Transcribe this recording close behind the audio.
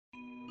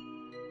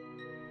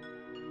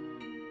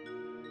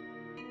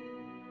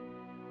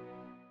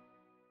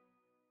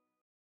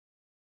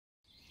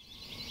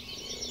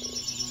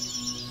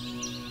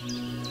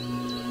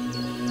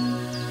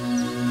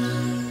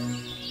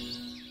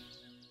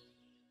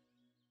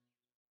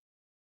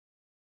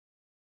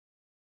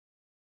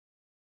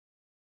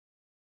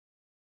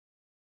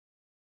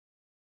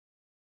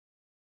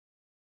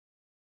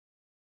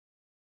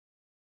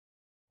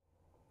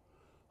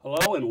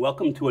Hello and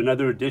welcome to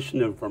another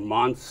edition of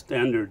Vermont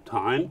Standard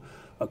Time,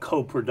 a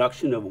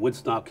co-production of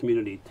Woodstock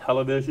Community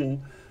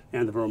Television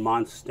and the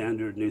Vermont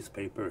Standard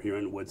newspaper here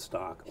in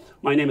Woodstock.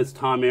 My name is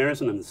Tom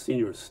Ayres and I'm the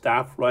senior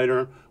staff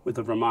writer with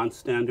the Vermont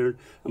Standard,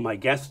 and my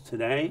guests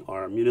today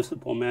are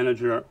Municipal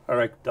Manager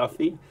Eric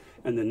Duffy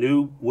and the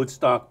new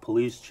Woodstock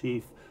Police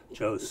Chief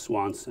Joe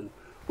Swanson.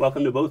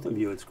 Welcome to both of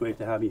you. It's great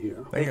to have you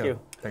here. Thank you.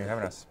 Thank you for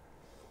having us.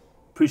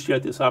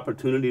 Appreciate this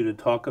opportunity to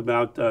talk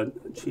about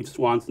Chief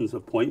Swanson's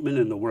appointment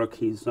and the work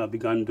he's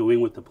begun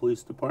doing with the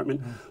police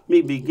department. Let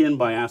me begin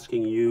by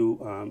asking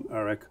you,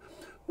 Eric,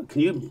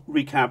 can you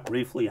recap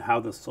briefly how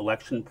the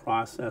selection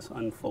process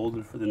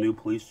unfolded for the new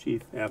police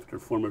chief after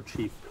former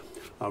Chief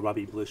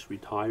Robbie Blish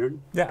retired?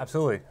 Yeah,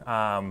 absolutely.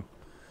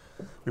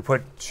 We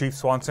put Chief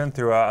Swanson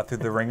through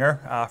the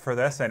ringer for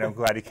this, and I'm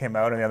glad he came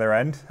out on the other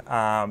end.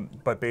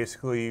 But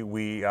basically,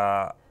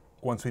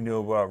 once we knew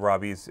about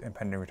Robbie's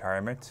impending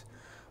retirement,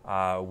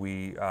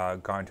 we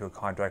got into a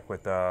contract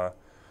with a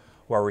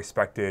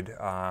well-respected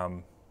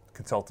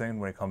consultant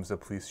when it comes to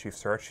police chief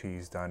search.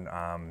 He's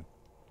done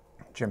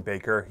Jim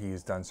Baker.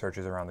 He's done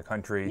searches around the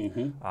country.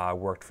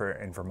 Worked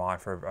in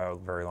Vermont for a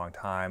very long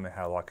time and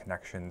had a lot of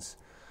connections.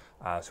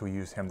 So we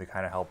used him to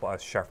kind of help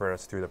us shepherd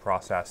us through the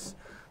process.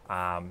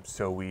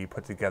 So we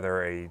put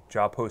together a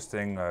job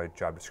posting, a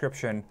job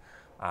description.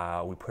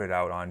 We put it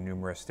out on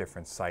numerous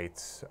different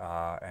sites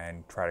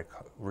and try to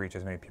reach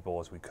as many people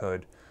as we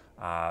could.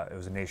 It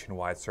was a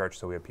nationwide search,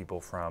 so we had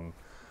people from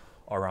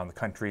all around the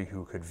country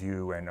who could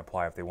view and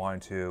apply if they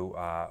wanted to.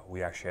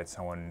 We actually had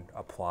someone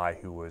apply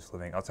who was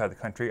living outside the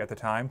country at the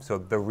time, so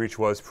the reach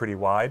was pretty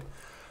wide.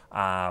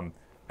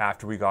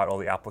 After we got all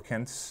the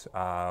applicants,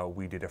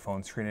 we did a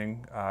phone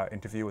screening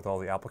interview with all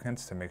the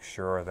applicants to make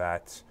sure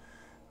that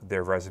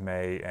their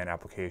resume and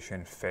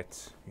application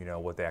fit,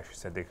 what they actually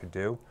said they could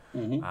do.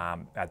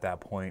 At that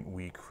point,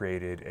 we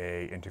created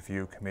an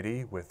interview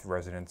committee with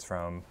residents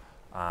from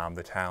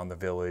the town, the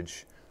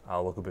village,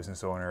 local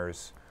business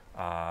owners,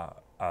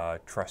 a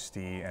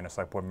trustee, and a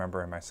select board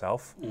member, and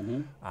myself.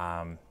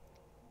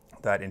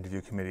 That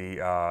interview committee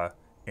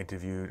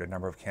interviewed a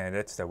number of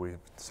candidates that we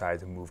decided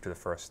to move to the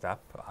first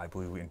step. I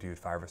believe we interviewed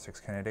 5 or 6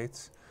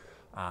 candidates.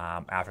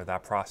 After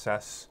that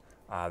process,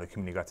 the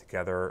committee got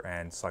together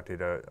and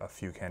selected a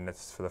few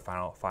candidates for the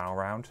final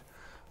round.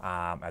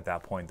 At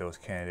that point, those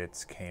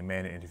candidates came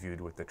in and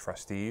interviewed with the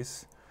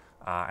trustees,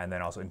 and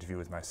then also interviewed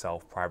with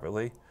myself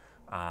privately.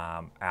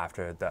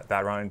 After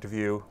that round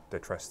interview, the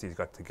trustees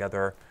got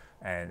together,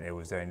 and it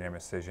was their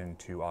unanimous decision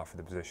to offer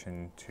the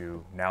position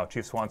to now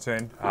Chief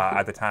Swanson,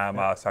 at the time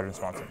Sergeant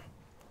Swanson.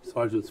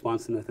 Sergeant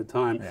Swanson at the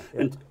time.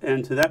 Yeah.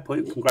 And to that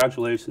point,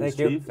 congratulations, Thank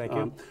Chief. you. Thank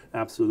you.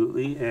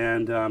 Absolutely.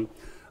 And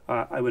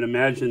I would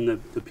imagine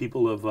that the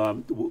people of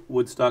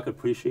Woodstock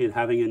appreciate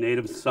having a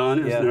native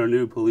son as their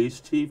new police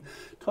chief.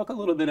 Talk a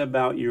little bit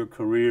about your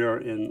career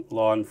in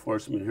law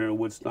enforcement here in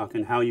Woodstock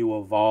and how you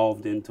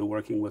evolved into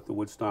working with the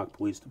Woodstock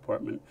Police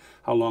Department,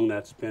 how long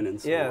that's been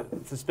and so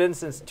on. It's been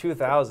since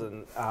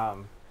 2000.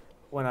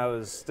 When I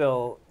was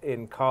still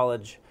in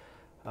college,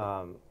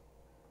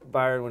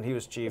 Byron, when he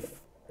was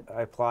chief,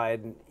 I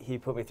applied and he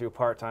put me through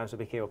part-time, so I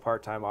became a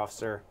part-time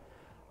officer.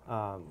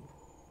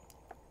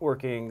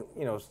 Working,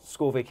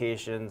 school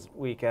vacations,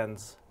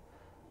 weekends,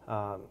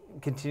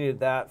 continued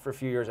that for a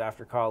few years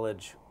after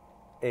college,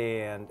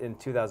 and in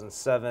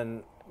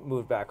 2007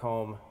 moved back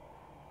home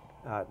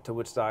to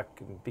Woodstock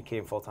and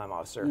became full-time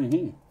officer.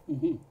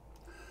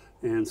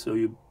 And so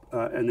you,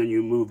 and then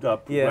you moved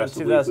up in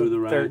progressively through the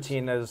ranks.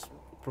 2013 I was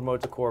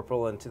promoted to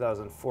corporal, and in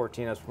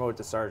 2014 I was promoted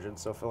to sergeant.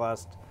 So for the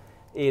last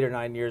 8 or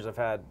 9 years I've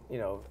had,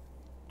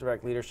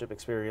 direct leadership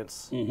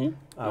experience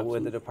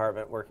with the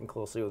department, working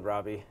closely with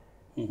Robbie.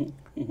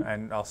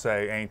 And I'll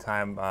say,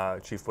 anytime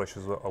Chief Blish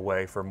was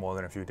away for more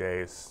than a few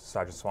days,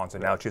 Sergeant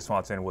Swanson, now Chief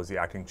Swanson was the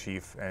acting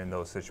chief in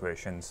those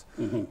situations.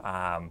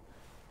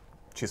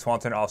 Chief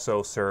Swanson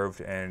also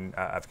served in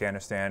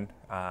Afghanistan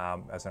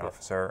as an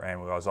officer,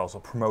 and was also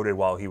promoted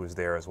while he was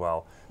there as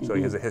well. So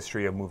he has a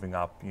history of moving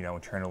up,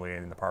 internally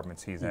in the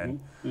departments he's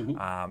in.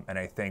 And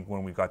I think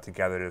when we got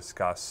together to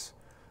discuss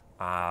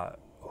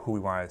who we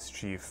wanted as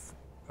chief,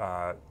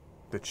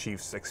 the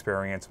chief's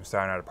experience from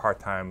starting out a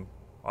part-time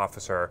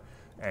officer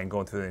and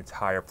going through the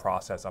entire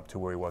process up to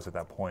where he was at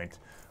that point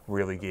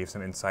really gave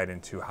some insight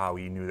into how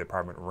he knew the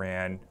department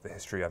ran, the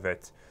history of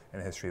it,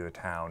 and the history of the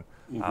town,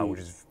 which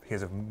is, he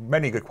has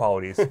many good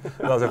qualities.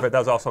 that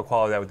was also a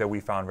quality that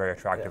we found very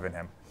attractive in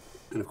him.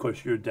 And of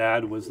course, your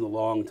dad was the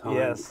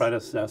long-time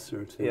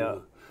predecessor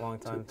to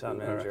long-time town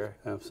manager.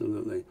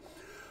 Absolutely.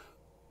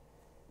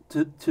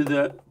 To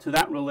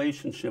that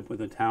relationship with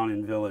the town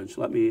and village,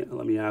 let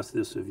me ask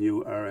this of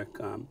you, Eric.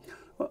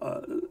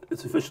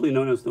 It's officially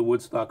known as the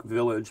Woodstock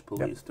Village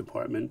Police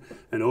Department,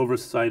 and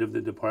oversight of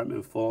the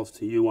department falls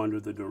to you under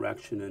the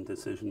direction and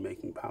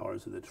decision-making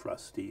powers of the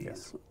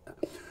trustees.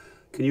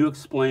 Can you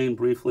explain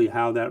briefly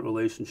how that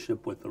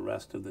relationship with the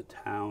rest of the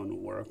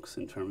town works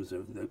in terms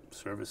of the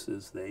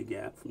services they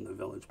get from the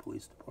village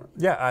police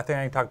department? Yeah, I think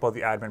I can talk about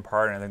the admin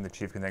part, and I think the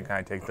chief can then kind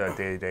of take the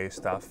day-to-day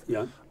stuff.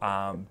 Yeah.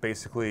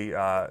 Basically,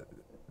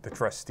 the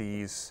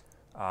trustees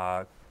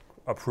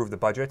approve the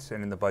budget,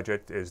 and in the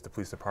budget is the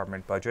police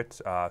department budget,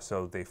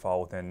 so they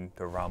fall within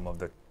the realm of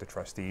the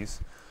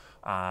trustees.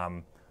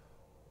 And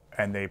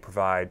they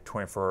provide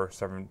 24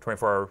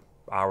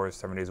 hours,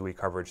 7 days a week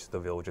coverage to the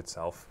village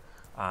itself.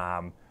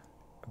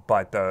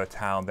 But the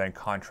town then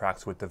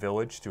contracts with the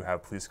village to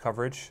have police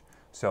coverage.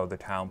 So the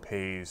town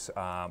pays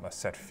a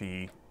set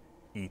fee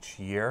each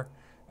year,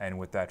 and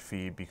with that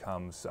fee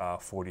becomes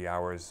 40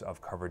 hours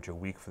of coverage a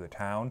week for the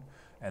town,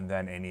 and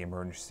then any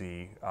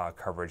emergency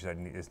coverage that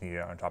is needed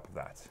on top of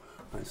that.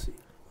 I see.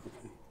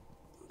 Okay.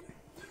 Okay.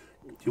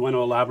 Do you want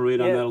to elaborate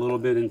on that a little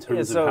bit in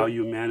terms of how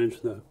you manage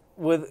the?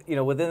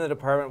 Within the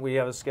department, we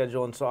have a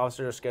schedule, and so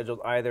officers are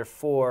scheduled either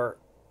for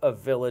a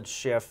village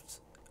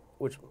shift,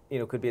 which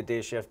could be a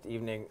day shift,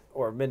 evening,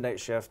 or midnight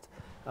shift,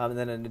 and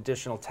then an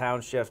additional town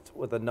shift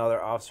with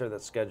another officer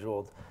that's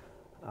scheduled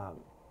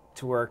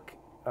to work,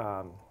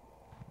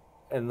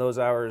 and those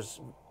hours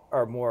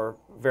are more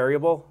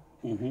variable,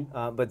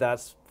 but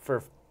that's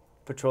for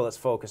patrol that's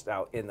focused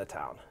out in the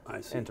town.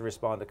 I see. And to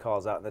respond to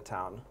calls out in the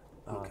town.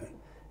 Okay.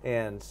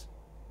 And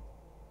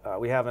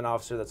we have an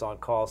officer that's on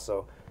call,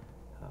 so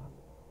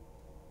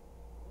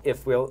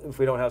if we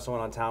don't have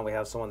someone on town, we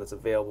have someone that's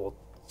available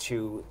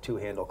to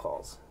handle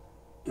calls.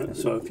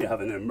 So if you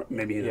have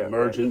maybe an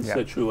emergent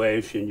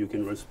situation, you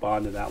can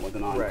respond to that with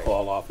an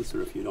on-call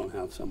officer if you don't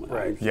have someone.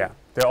 Right. Yeah,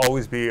 there'll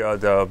always be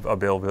the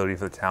availability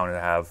for the town to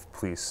have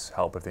police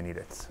help if they need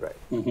it.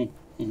 Right.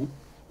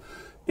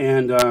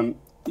 And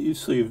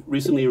you've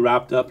recently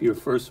wrapped up your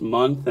first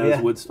month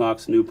as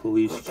Woodstock's new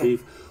police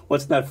chief.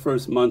 What's that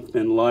first month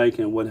been like,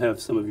 and what have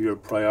some of your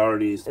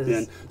priorities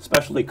been,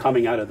 especially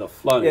coming out of the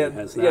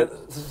flooding?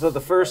 So the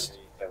first,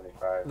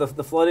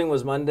 the flooding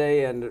was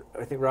Monday, and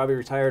I think Robbie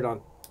retired on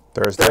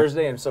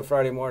Thursday, and so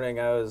Friday morning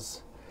I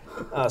was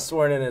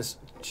sworn in as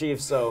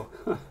chief. So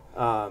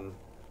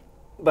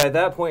by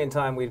that point in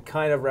time, we'd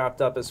kind of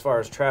wrapped up as far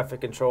as traffic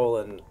control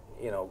and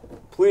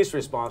police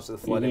response to the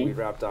flooding. We'd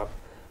wrapped up.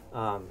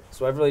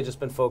 So I've really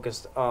just been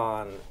focused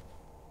on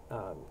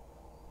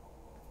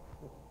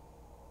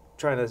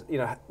trying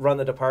to run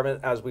the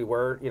department as we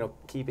were,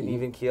 keep an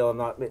even keel.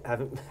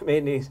 Haven't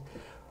made any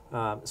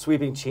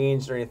sweeping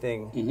change or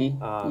anything.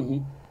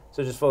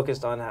 So just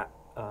focused on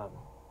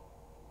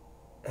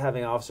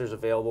having officers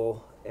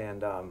available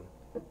and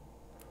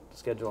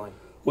scheduling.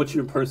 What's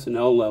your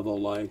personnel level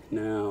like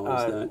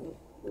now?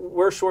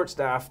 We're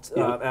short-staffed,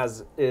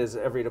 as is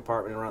every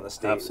department around the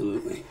state.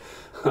 Absolutely.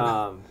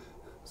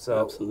 So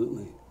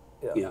absolutely.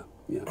 Yeah.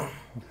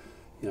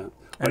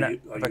 And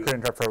if I could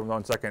interrupt for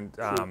 1 second,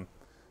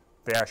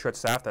 they are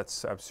short-staffed.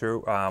 That's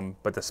true.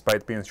 But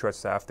despite being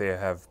short-staffed, they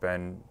have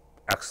been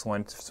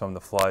excellent from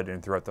the flood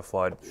and throughout the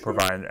flood,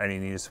 providing any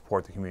needed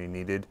support the community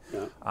needed.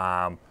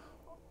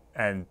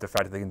 And the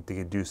fact that they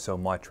can do so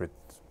much with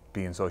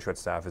being so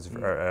short-staffed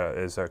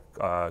is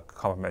a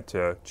compliment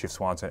to Chief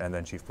Swanson and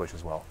then Chief Bush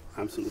as well.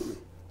 Absolutely.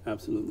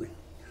 Absolutely.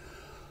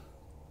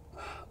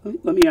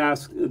 Let me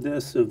ask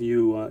this of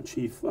you,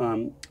 Chief.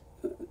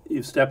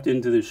 You've stepped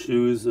into the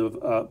shoes of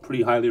a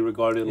pretty highly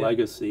regarded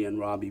legacy in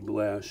Robbie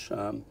Blesh.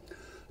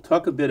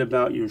 Talk a bit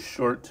about your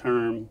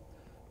short-term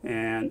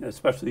and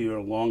especially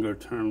your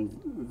longer-term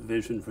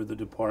vision for the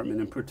department,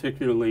 and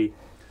particularly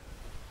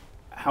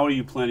how are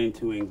you planning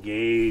to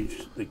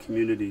engage the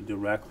community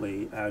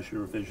directly as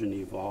your vision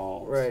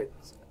evolves? Right.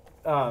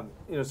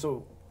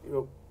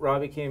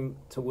 Robbie came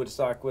to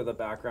Woodstock with a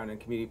background in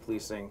community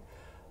policing.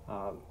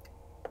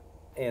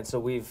 And so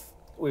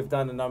we've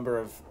done a number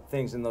of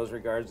things in those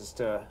regards as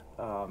to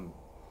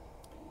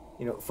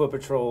foot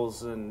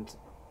patrols and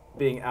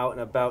being out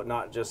and about,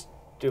 not just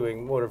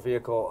doing motor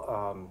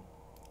vehicle.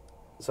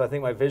 So I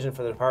think my vision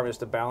for the department is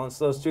to balance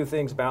those two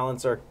things: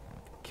 balance our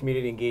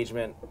community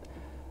engagement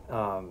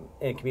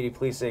and community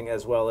policing,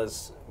 as well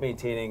as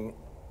maintaining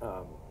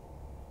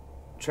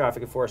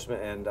traffic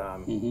enforcement and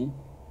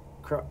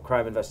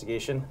crime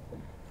investigation.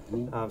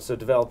 So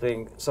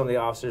developing some of the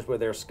officers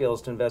with their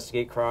skills to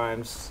investigate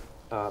crimes,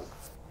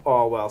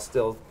 all while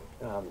still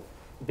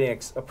being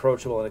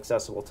approachable and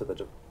accessible to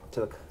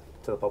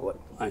the public.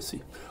 I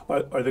see.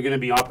 Are there going to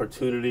be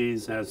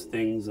opportunities as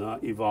things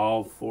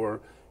evolve for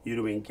you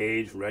to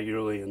engage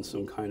regularly in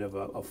some kind of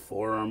a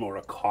forum or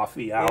a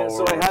coffee hour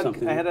so or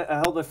something? I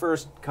held my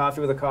first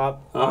coffee with a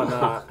cop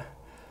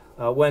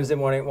on Wednesday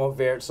morning at Won't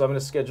Vert, so I'm going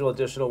to schedule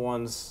additional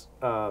ones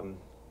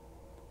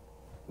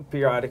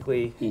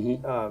periodically,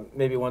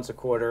 maybe once a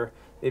quarter,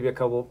 maybe a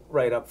couple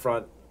right up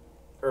front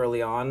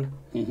early on,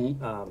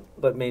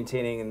 but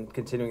maintaining and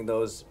continuing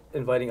those,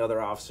 inviting other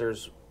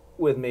officers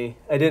with me.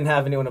 I didn't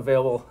have anyone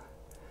available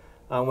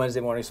on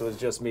Wednesday morning, so it was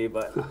just me,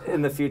 but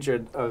in the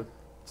future,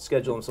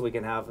 schedule them so we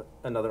can have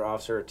another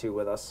officer or two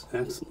with us.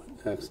 Excellent,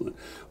 excellent.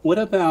 What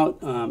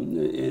about,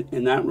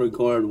 in that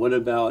regard, what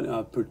about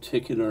a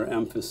particular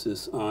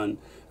emphasis on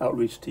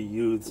outreach to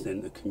youths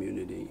in the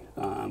community?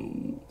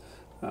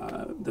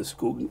 The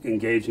school,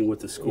 engaging with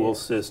the school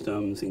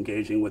the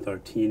engaging with our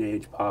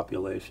teenage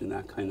population,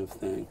 that kind of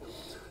thing.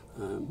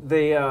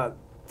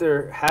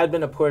 there had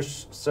been a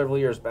push several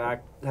years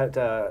back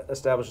to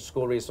establish a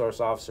school resource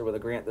officer with a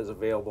grant that's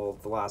available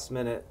at the last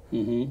minute.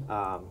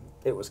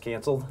 It was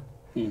canceled.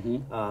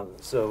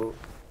 So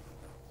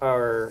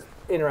our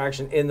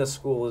interaction in the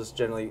school is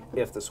generally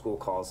if the school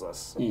calls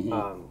us.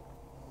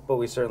 But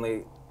we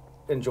certainly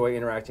enjoy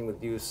interacting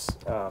with youth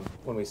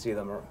when we see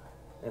them, or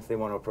if they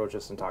want to approach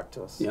us and talk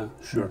to us. Yeah,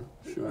 sure.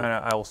 And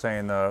I will say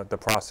in the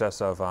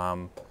process of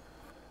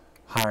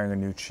hiring a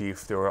new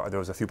chief, there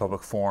was a few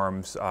public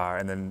forums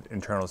and then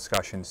internal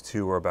discussions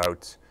too were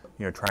about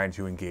trying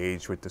to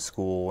engage with the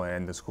school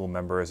and the school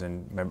members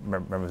and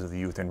members of the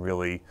youth, and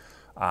really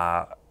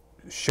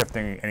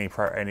shifting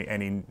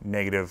any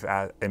negative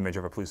image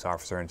of a police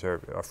officer into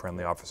a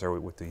friendly officer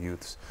with the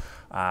youths.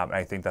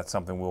 I think that's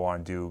something we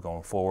want to do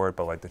going forward.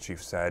 But like the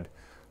chief said,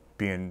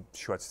 being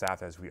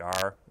short-staffed as we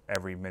are,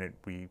 every minute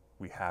we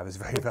have is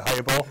very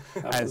valuable.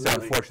 And so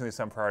unfortunately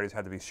some priorities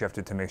had to be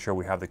shifted to make sure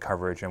we have the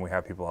coverage and we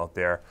have people out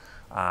there.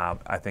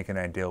 I think in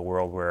an ideal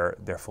world where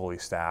they're fully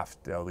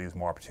staffed, that leaves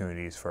more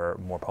opportunities for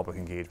more public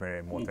engagement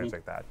and more things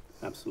like that.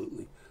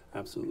 Absolutely.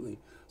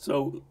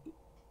 So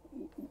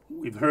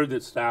we've heard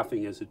that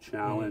staffing is a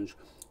challenge.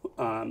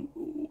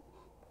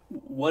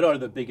 What are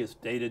the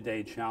biggest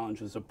day-to-day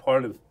challenges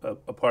apart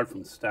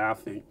from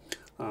staffing?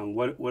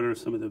 What are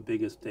some of the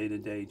biggest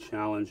day-to-day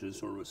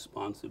challenges or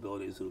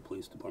responsibilities of the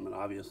police department?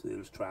 Obviously,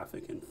 there's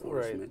traffic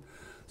enforcement,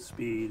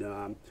 speed,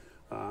 and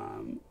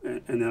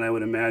then I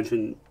would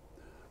imagine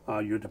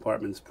your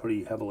department's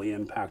pretty heavily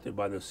impacted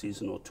by the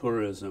seasonal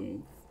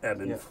tourism ebb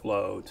and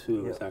flow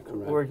too. Is that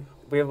correct?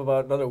 We have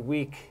about another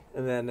week,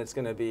 and then it's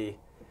going to be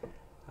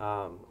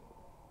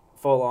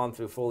full on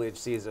through foliage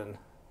season.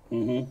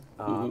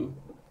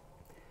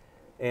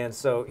 And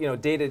so,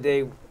 day to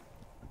day,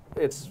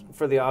 it's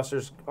for the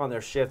officers on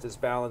their shift is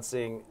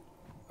balancing,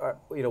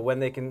 when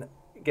they can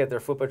get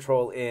their foot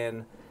patrol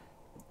in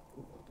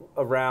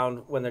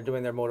around when they're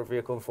doing their motor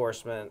vehicle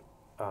enforcement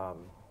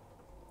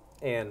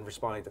and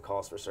responding to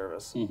calls for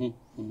service.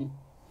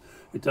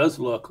 It does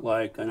look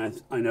like,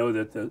 and I know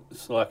that the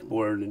select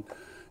board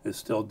is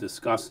still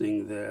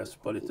discussing this,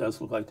 but it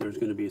does look like there's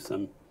going to be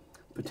some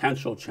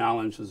potential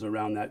challenges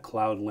around that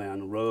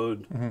Cloudland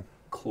Road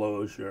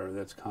closure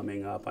that's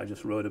coming up. I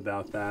just wrote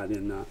about that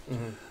in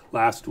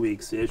last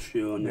week's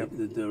issue, and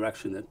the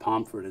direction that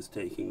Pomfret is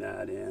taking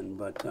that in.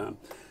 But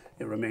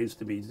it remains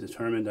to be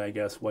determined, I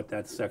guess, what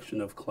that section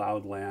of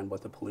Cloudland,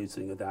 what the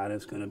policing of that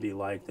is going to be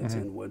like that's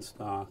in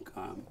Woodstock.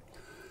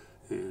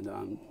 We've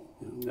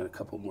got a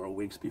couple more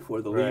weeks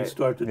before the leaves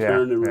start to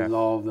turn and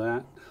resolve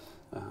that.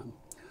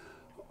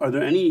 Are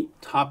there any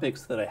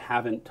topics that I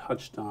haven't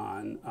touched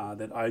on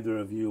that either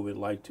of you would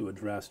like to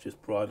address,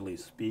 just broadly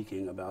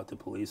speaking, about the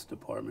police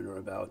department or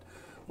about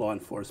law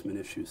enforcement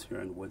issues here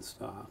in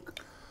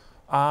Woodstock?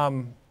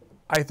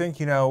 I think,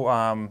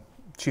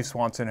 Chief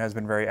Swanson has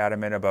been very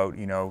adamant about,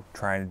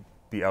 trying to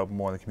be out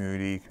more in the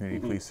community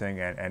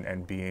policing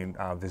and being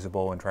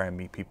visible and trying to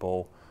meet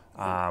people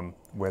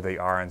where they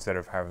are instead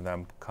of having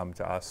them come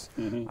to us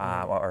or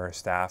our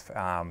staff.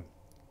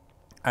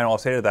 And all I'll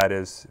say to that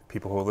is,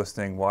 people who are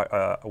listening,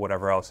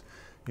 whatever else,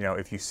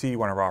 if you see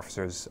one of our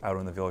officers out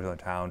in the village or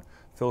the town,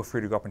 feel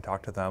free to go up and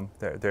talk to them.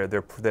 They're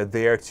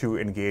there to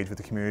engage with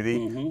the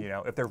community.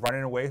 If they're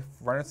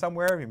running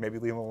somewhere, maybe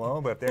leave them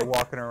alone. But if they're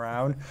walking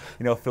around,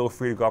 feel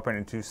free to go up and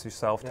introduce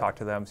yourself, talk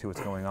to them, see what's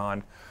going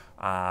on,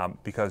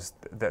 because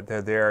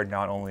they're there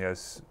not only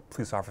as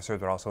police officers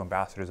but also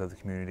ambassadors of the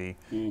community,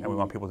 and we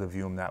want people to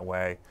view them that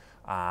way.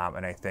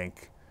 And I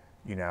think,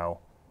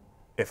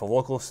 if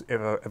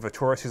a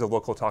tourist sees a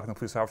local talking to a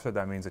police officer,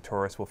 that means a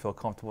tourist will feel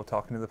comfortable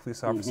talking to the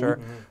police officer,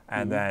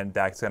 and then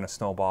that's going to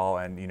snowball,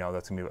 and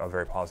that's going to be a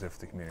very positive for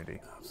the community.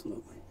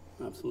 Absolutely.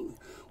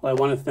 Well, I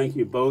want to thank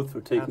you both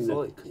for taking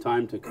the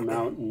time to come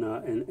out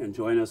and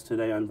join us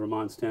today on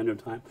Vermont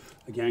Standard Time.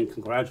 Again,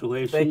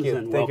 congratulations. Thank you.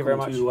 And thank you very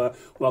much.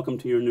 Welcome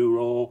to your new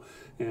role.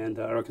 And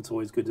Eric, it's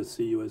always good to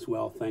see you as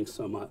well. Thanks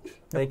so much.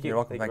 Thank you. You're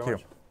welcome. Thank you.